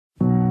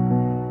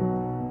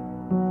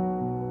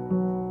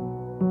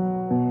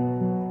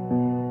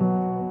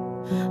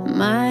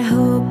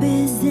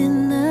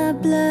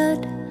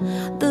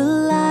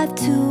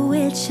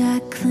which I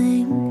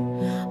cling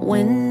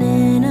when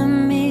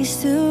enemies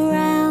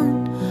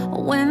surround.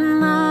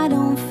 When I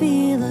don't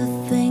feel a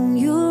thing,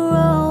 you're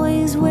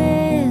always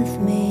with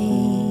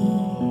me.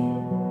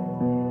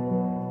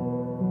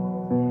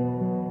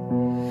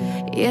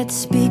 It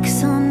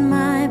speaks on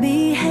my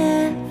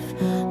behalf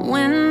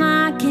when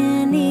I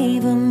can't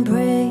even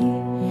pray.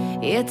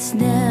 It's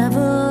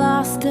never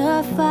lost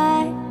a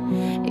fight,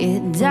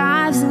 it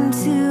dives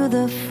into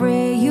the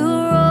fray.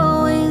 You're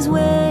always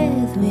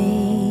with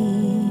me.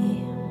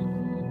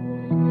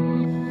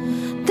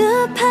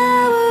 The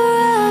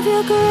power of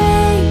your grace